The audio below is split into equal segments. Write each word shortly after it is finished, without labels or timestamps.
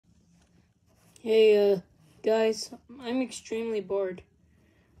Hey, guys, I'm extremely bored.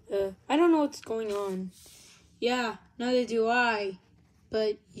 I don't know what's going on. Yeah, neither do I.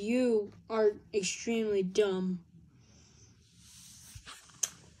 But you are extremely dumb.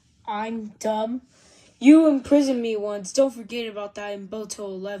 I'm dumb? You imprisoned me once. Don't forget about that in Boto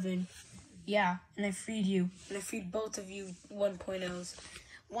 11. Yeah, and I freed you. And I freed both of you 1.0s.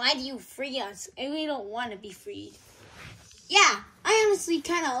 Why do you free us? We don't want to be freed. Yeah, I honestly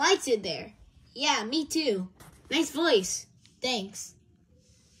kind of liked it there. Yeah, me too. Nice voice. Thanks.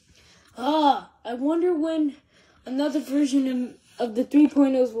 I wonder when another version of the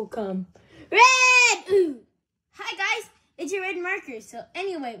 3.0s will come. Red! Ooh. Hi, guys. It's your DaRedMarker. So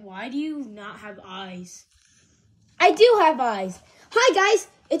Anyway, why do you not have eyes? I do have eyes. Hi, guys.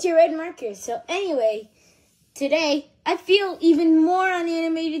 It's your DaRedMarker. So anyway, today I feel even more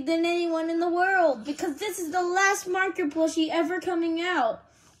unanimated than anyone in the world because this is the last marker plushie ever coming out.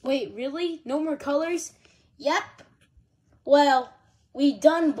 Wait, really? No more colors? Yep. Well, we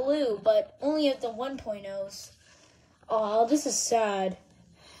done blue, but only at the 1.0s. Oh, this is sad.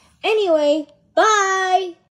 Anyway, bye.